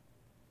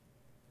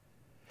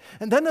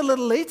 And then a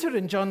little later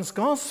in John's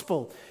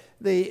Gospel,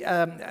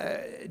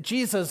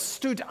 Jesus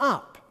stood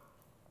up.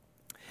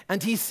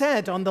 And he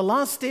said, on the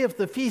last day of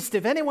the feast,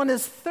 if anyone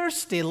is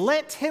thirsty,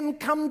 let him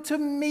come to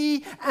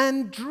me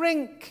and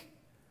drink.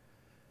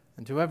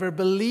 And whoever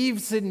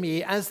believes in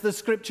me, as the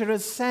scripture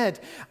has said,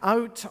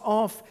 out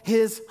of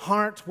his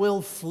heart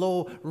will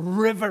flow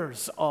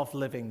rivers of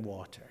living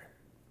water.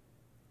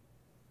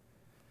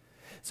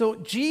 So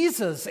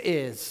Jesus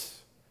is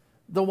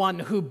the one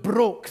who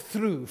broke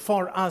through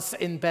for us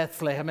in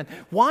Bethlehem. And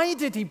why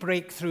did he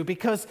break through?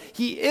 Because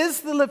he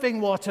is the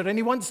living water, and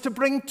he wants to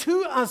bring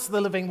to us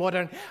the living water.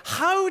 And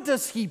how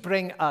does he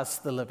bring us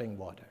the living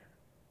water?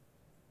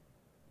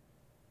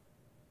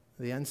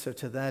 The answer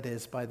to that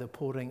is by the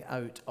pouring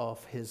out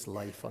of his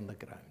life on the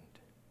ground.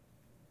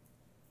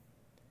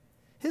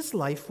 His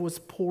life was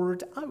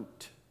poured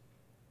out.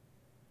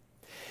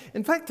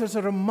 In fact, there's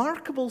a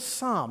remarkable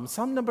psalm,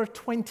 Psalm number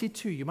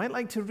 22. You might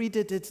like to read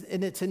it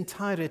in its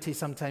entirety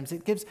sometimes.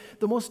 It gives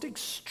the most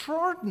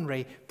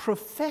extraordinary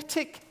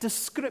prophetic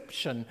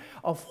description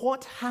of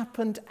what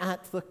happened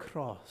at the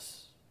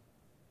cross.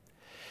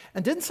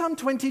 And in Psalm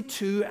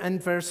 22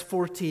 and verse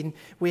 14,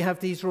 we have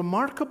these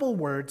remarkable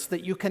words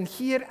that you can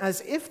hear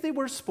as if they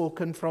were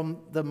spoken from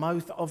the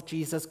mouth of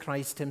Jesus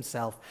Christ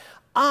himself.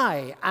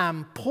 I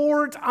am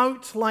poured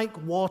out like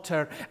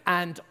water,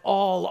 and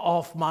all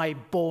of my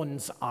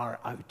bones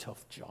are out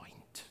of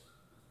joint.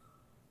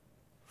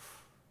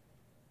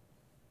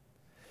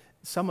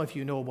 Some of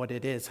you know what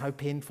it is, how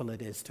painful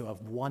it is to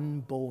have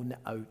one bone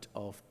out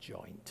of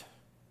joint.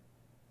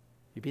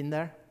 You been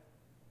there?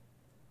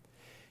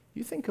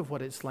 You think of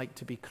what it's like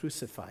to be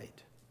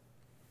crucified.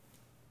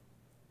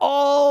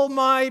 All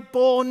my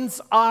bones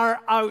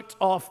are out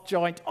of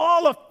joint.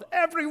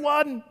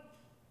 Everyone.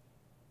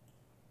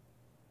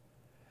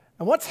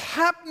 And what's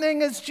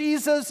happening as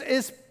Jesus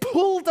is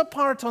pulled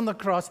apart on the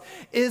cross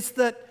is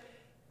that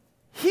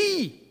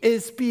he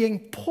is being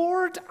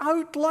poured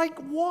out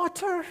like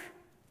water.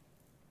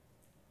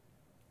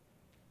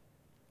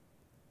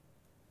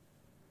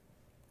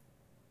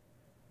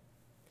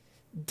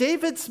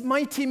 David's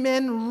mighty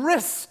men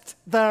risked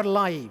their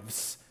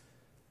lives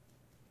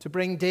to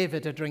bring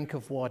David a drink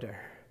of water.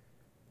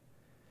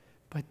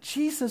 But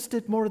Jesus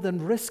did more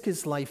than risk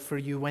his life for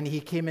you when he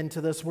came into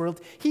this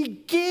world. He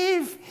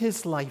gave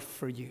his life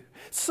for you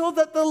so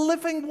that the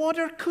living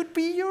water could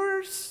be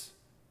yours.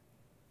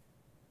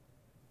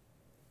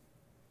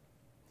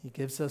 He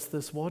gives us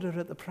this water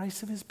at the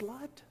price of his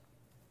blood.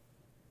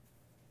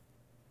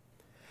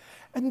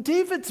 And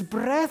David's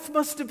breath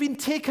must have been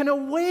taken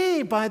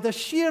away by the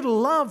sheer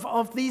love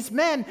of these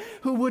men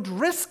who would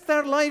risk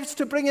their lives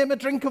to bring him a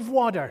drink of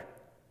water.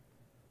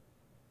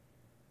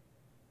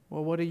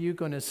 Well, what are you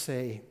going to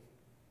say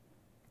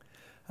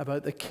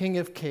about the King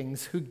of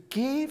Kings who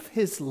gave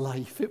his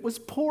life? It was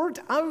poured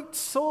out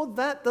so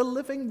that the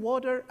living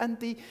water and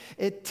the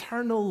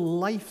eternal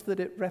life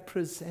that it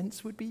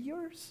represents would be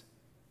yours.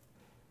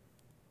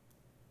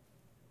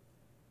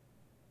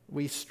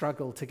 We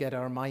struggle to get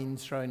our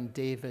minds around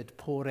David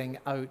pouring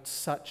out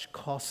such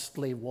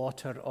costly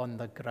water on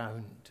the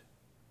ground.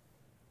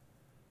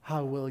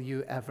 How will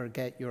you ever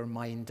get your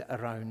mind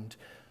around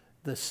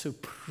the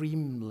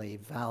supremely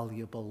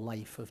valuable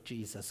life of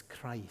Jesus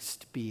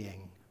Christ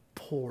being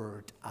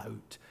poured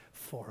out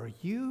for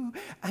you?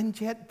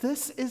 And yet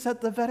this is at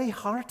the very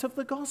heart of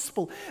the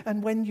gospel.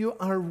 And when you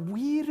are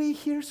weary,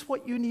 here's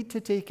what you need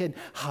to take in: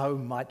 how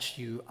much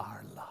you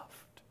are loved.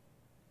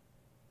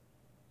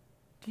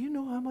 Do you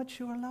know how much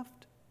you are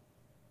loved?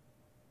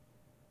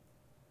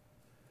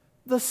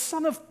 The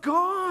Son of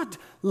God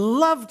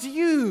loved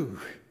you.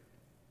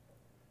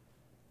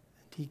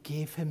 And he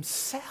gave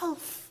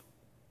himself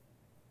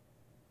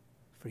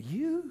for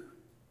you.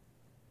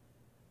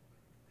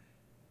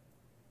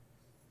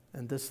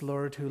 And this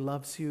Lord who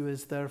loves you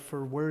is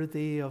therefore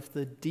worthy of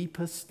the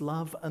deepest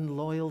love and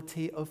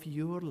loyalty of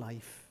your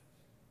life,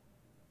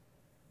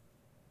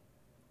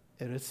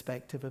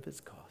 irrespective of its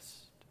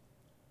cost.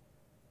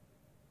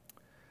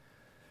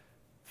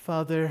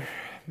 Father,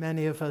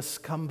 many of us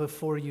come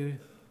before you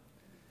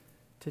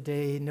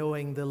today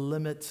knowing the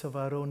limits of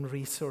our own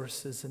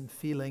resources and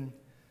feeling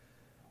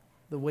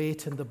the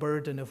weight and the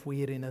burden of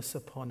weariness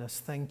upon us.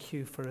 Thank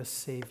you for a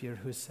Savior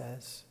who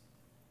says,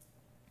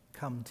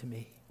 "Come to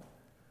me,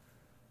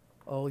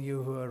 all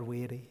you who are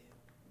weary,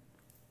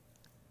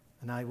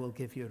 and I will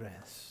give you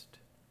rest."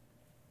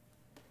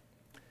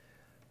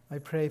 I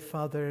pray,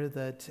 Father,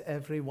 that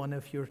every one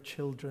of your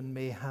children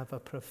may have a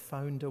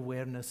profound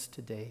awareness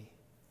today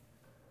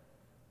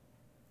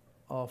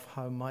of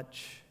how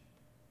much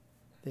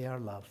they are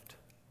loved.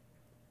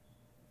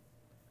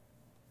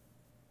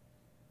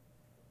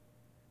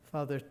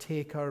 Father,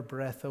 take our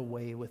breath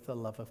away with the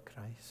love of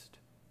Christ.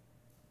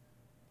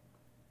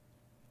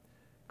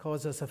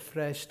 Cause us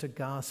afresh to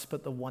gasp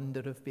at the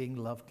wonder of being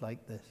loved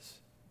like this.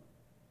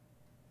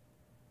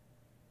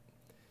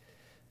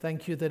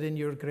 Thank you that in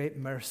your great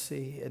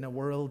mercy, in a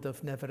world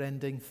of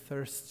never-ending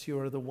thirsts, you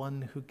are the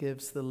one who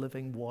gives the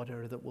living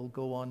water that will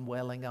go on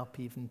welling up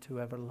even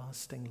to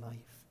everlasting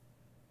life.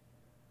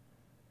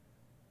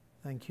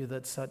 Thank you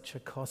that such a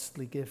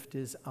costly gift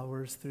is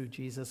ours through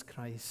Jesus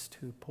Christ,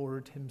 who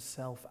poured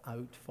himself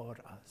out for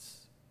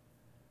us.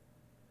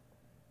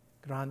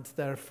 Grant,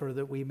 therefore,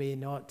 that we may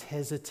not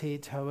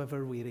hesitate,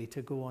 however weary,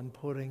 to go on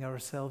pouring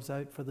ourselves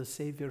out for the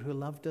Savior who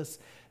loved us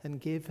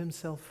and gave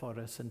himself for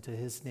us, and to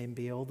his name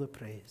be all the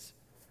praise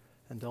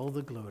and all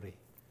the glory,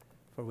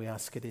 for we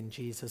ask it in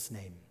Jesus'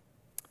 name.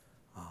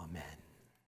 Amen.